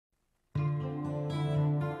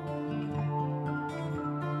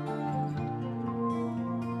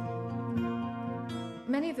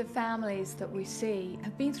Many of the families that we see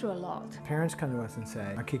have been through a lot. Parents come to us and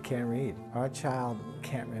say, our kid can't read, our child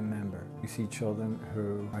can't remember. We see children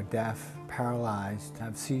who are deaf, paralyzed,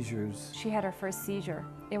 have seizures. She had her first seizure.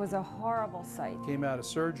 It was a horrible sight. Came out of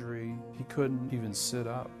surgery, he couldn't even sit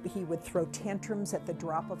up. He would throw tantrums at the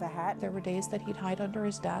drop of a hat. There were days that he'd hide under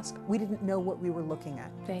his desk. We didn't know what we were looking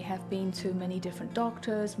at. They have been to many different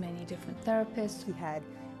doctors, many different therapists. He had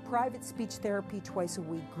private speech therapy twice a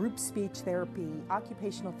week, group speech therapy,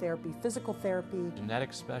 occupational therapy, physical therapy.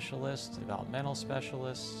 Genetic specialists, developmental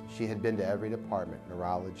specialists. She had been to every department,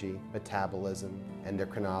 neurology, metabolism,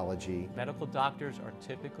 endocrinology. Medical doctors are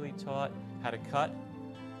typically taught how to cut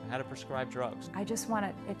and how to prescribe drugs. I just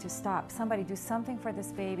wanted it to stop. Somebody do something for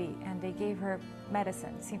this baby, and they gave her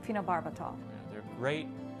medicine, phenobarbital. They're great,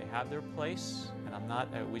 they have their place,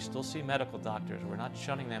 and we still see medical doctors. We're not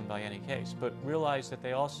shunning them by any case, but realize that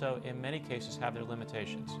they also, in many cases, have their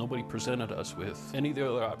limitations. Nobody presented us with any of the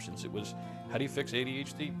other options. It was, how do you fix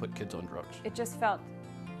ADHD? Put kids on drugs. It just felt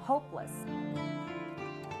hopeless.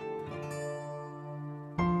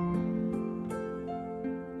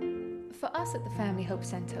 For us at the Family Hope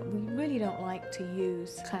Center, we really don't like to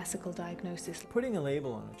use classical diagnosis. Putting a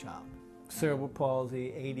label on a child, cerebral palsy,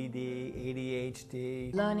 ADD,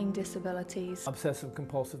 ADHD, Learning disabilities, obsessive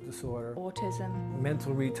compulsive disorder, autism,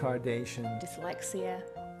 mental retardation, dyslexia.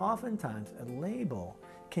 Oftentimes, a label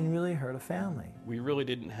can really hurt a family. We really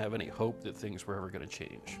didn't have any hope that things were ever going to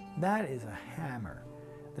change. That is a hammer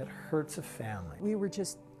that hurts a family. We were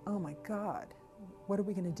just, oh my God, what are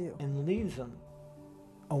we going to do? And leaves them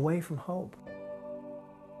away from hope.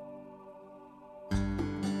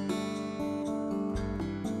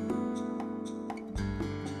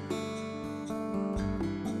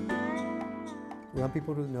 We want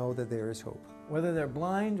people to know that there is hope. Whether they're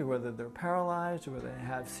blind or whether they're paralyzed or whether they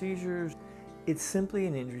have seizures, it's simply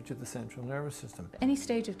an injury to the central nervous system. Any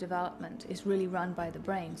stage of development is really run by the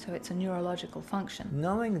brain, so it's a neurological function.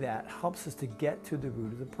 Knowing that helps us to get to the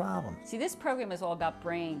root of the problem. See, this program is all about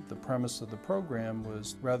brain. The premise of the program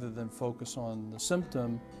was, rather than focus on the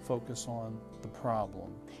symptom, focus on the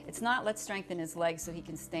problem. It's not let's strengthen his legs so he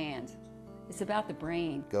can stand. It's about the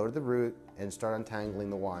brain. Go to the root and start untangling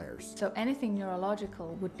the wires. So anything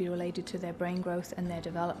neurological would be related to their brain growth and their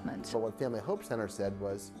development. But what Family Hope Center said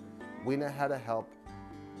was, we know how to help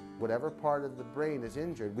whatever part of the brain is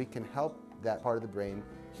injured, we can help that part of the brain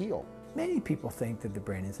heal. Many people think that the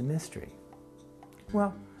brain is a mystery.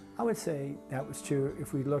 Well, I would say that was true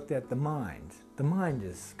if we looked at the mind. The mind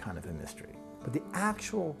is kind of a mystery. But the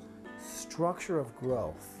actual structure of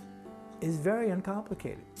growth is very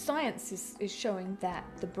uncomplicated. Science is showing that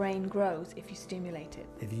the brain grows if you stimulate it.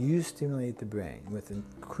 If you stimulate the brain with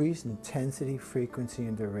increased intensity, frequency,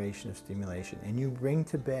 and duration of stimulation, and you bring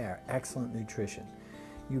to bear excellent nutrition,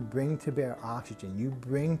 you bring to bear oxygen, you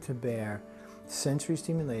bring to bear sensory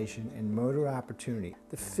stimulation and motor opportunity,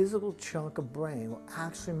 the physical chunk of brain will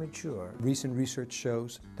actually mature. Recent research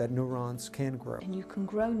shows that neurons can grow. And you can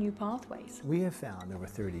grow new pathways. We have found over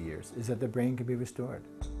 30 years is that the brain can be restored.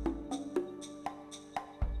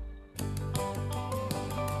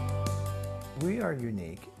 We are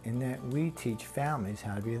unique in that we teach families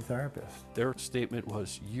how to be a therapist. Their statement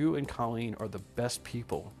was, you and Colleen are the best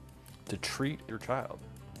people to treat your child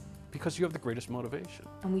because you have the greatest motivation.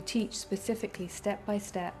 And we teach specifically, step by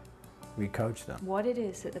step, We coach them. what it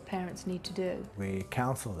is that the parents need to do We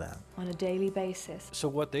counsel them. on a daily basis. So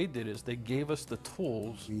what they did is they gave us the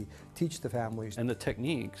tools We teach the families and the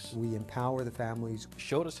techniques, we empower the families.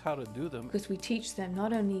 showed us how to do them. Because we teach them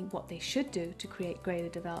not only what they should do to create greater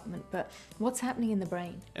development, but what's happening in the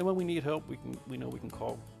brain. And when we need help, we know we can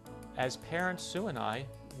call. As parents, Sue and I,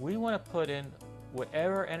 we want to put in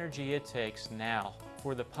whatever energy it takes now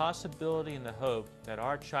for the possibility and the hope that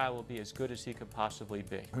our child will be as good as he could possibly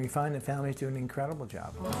be. We find that families do an incredible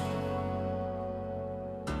job.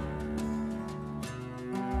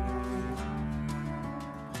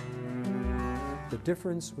 The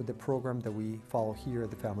difference with the program that we follow here at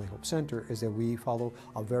the Family Hope Center is that we follow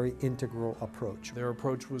a very integral approach. Their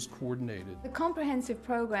approach was coordinated. The comprehensive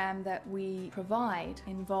program that we provide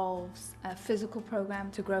involves a physical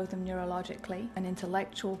program to grow them neurologically, an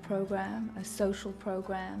intellectual program, a social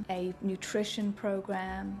program, a nutrition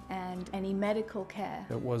program, and any medical care.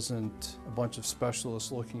 It wasn't a bunch of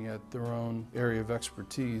specialists looking at their own area of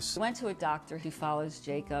expertise. We went to a doctor who follows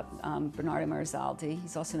Jacob, Bernardo Marzaldi.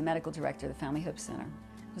 He's also the medical director of the Family Hope Center.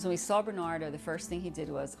 Because when we saw Bernardo, the first thing he did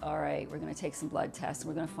was, all right, we're going to take some blood tests and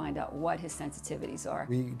we're going to find out what his sensitivities are.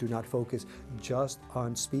 We do not focus just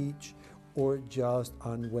on speech or just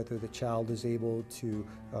on whether the child is able to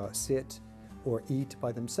sit or eat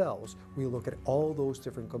by themselves. We look at all those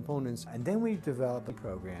different components. And then we develop a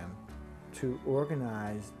program to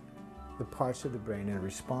organize the parts of the brain that are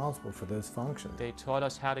responsible for those functions. They taught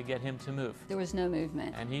us how to get him to move. There was no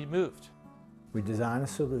movement. And he moved. We design a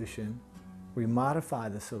solution, we modify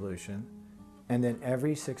the solution, and then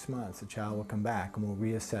every 6 months the child will come back and we'll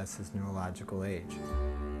reassess his neurological age.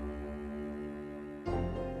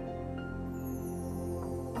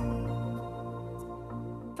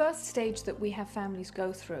 First stage that we have families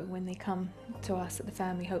go through when they come to us at the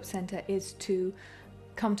Family Hope Center is to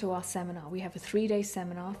come to our seminar. We have a 3-day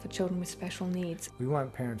seminar for children with special needs. We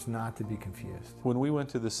want parents not to be confused. When we went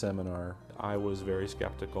to the seminar, I was very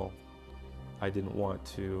skeptical. I didn't want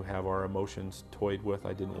to have our emotions toyed with.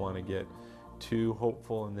 I didn't want to get too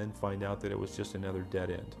hopeful and then find out that it was just another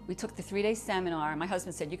dead end. We took the 3-day seminar. My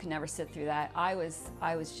husband said, you can never sit through that. I was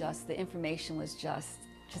just, the information was just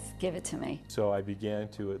give it to me. So I began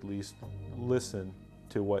to at least listen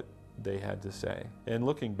to what they had to say. And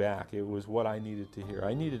looking back, it was what I needed to hear.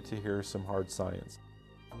 I needed to hear some hard science.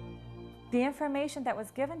 The information that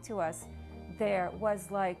was given to us there was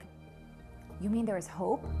like, you mean there is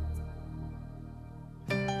hope?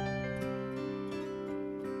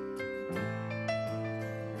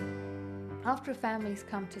 After families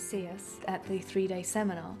come to see us at the 3-day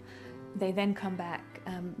seminar, they then come back,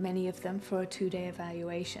 many of them, for a 2-day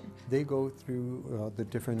evaluation. They go through the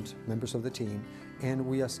different members of the team and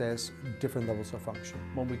we assess different levels of function.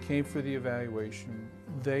 When we came for the evaluation,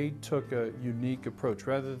 they took a unique approach.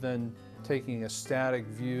 Rather than taking a static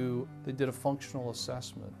view, they did a functional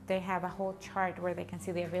assessment. They have a whole chart where they can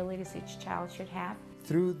see the abilities each child should have.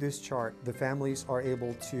 Through this chart, the families are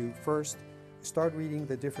able to first start reading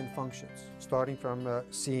the different functions, starting from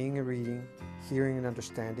seeing and reading, hearing and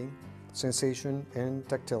understanding, sensation and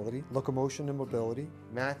tactility, locomotion and mobility.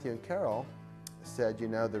 Matthew and Carol said, you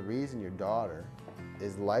know, the reason your daughter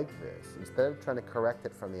is like this, instead of trying to correct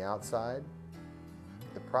it from the outside,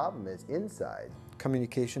 the problem is inside.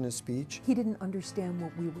 Communication and speech. He didn't understand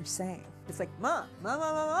what we were saying. It's like, ma, ma,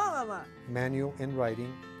 ma, ma, ma, ma, ma. Manual and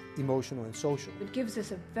writing, emotional and social. It gives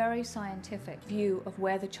us a very scientific view of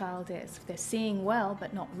where the child is. If they're seeing well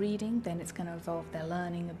but not reading, then it's going to involve their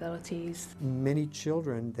learning abilities. Many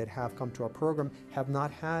children that have come to our program have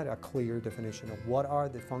not had a clear definition of what are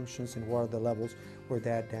the functions and what are the levels where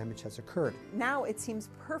that damage has occurred. Now it seems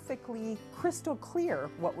perfectly crystal clear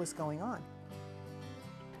what was going on.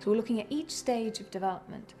 So we're looking at each stage of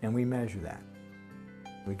development. And we measure that.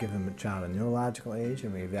 We give them a child a neurological age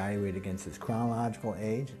and we evaluate against his chronological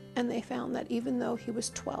age. And they found that even though he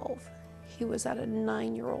was 12, he was at a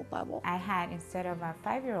 9-year-old level. I had, instead of a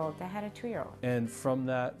 5-year-old, I had a 2-year-old. And from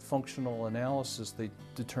that functional analysis, they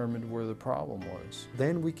determined where the problem was.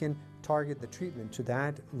 Then we can target the treatment to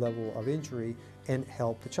that level of injury and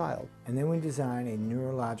help the child. And then we design a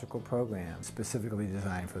neurological program specifically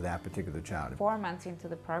designed for that particular child. 4 months into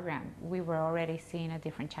the program, we were already seeing a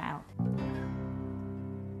different child.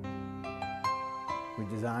 We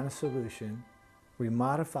design a solution, we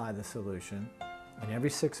modify the solution, and every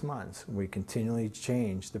 6 months we continually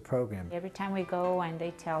change the program. Every time we go and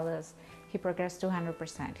they tell us he progressed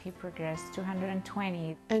 200%, he progressed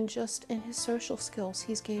 220. And just in his social skills,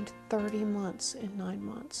 he's gained 30 months in 9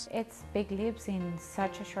 months. It's big leaps in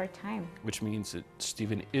such a short time. Which means that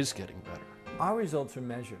Stephen is getting better. Our results are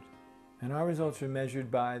measured. And our results are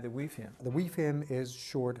measured by the WIFIM. The WIFIM is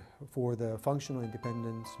short for the Functional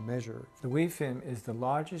Independence Measure. The WIFIM is the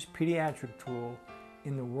largest pediatric tool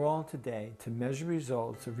in the world today to measure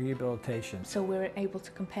results of rehabilitation. So we're able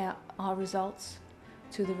to compare our results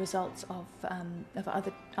to the results of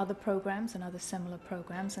other programs and other similar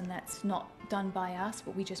programs, and that's not done by us,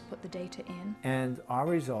 but we just put the data in. And our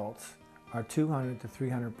results are 200 to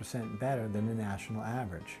 300% better than the national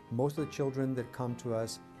average. Most of the children that come to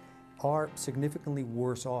us are significantly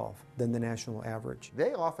worse off than the national average.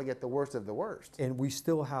 They often get the worst of the worst. And we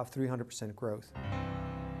still have 300% growth.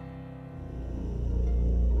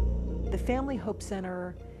 The Family Hope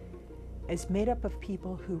Center is made up of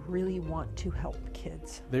people who really want to help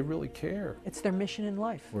kids. They really care. It's their mission in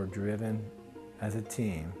life. We're driven as a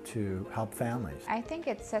team to help families. I think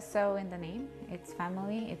it says so in the name. It's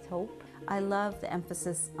family, it's hope. I love the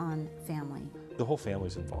emphasis on family. The whole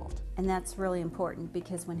family's involved. And that's really important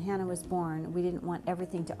because when Hannah was born, we didn't want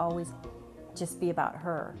everything to always just be about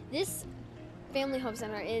her. This Family Hope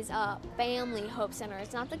Center is a family hope center.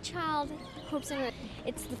 It's not the child hope center,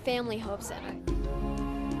 it's the Family Hope Center.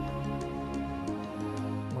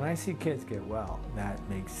 When I see kids get well, that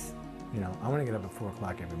makes, I want to get up at 4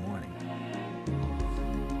 o'clock every morning.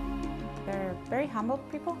 They're very humble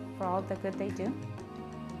people for all the good they do.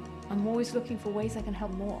 I'm always looking for ways I can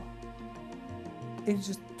help more. It's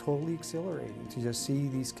just totally exhilarating to just see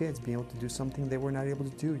these kids being able to do something they were not able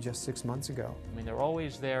to do just 6 months ago. I mean, they're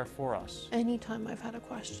always there for us. Anytime I've had a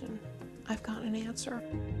question, I've gotten an answer.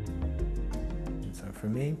 So for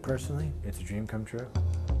me, personally, it's a dream come true.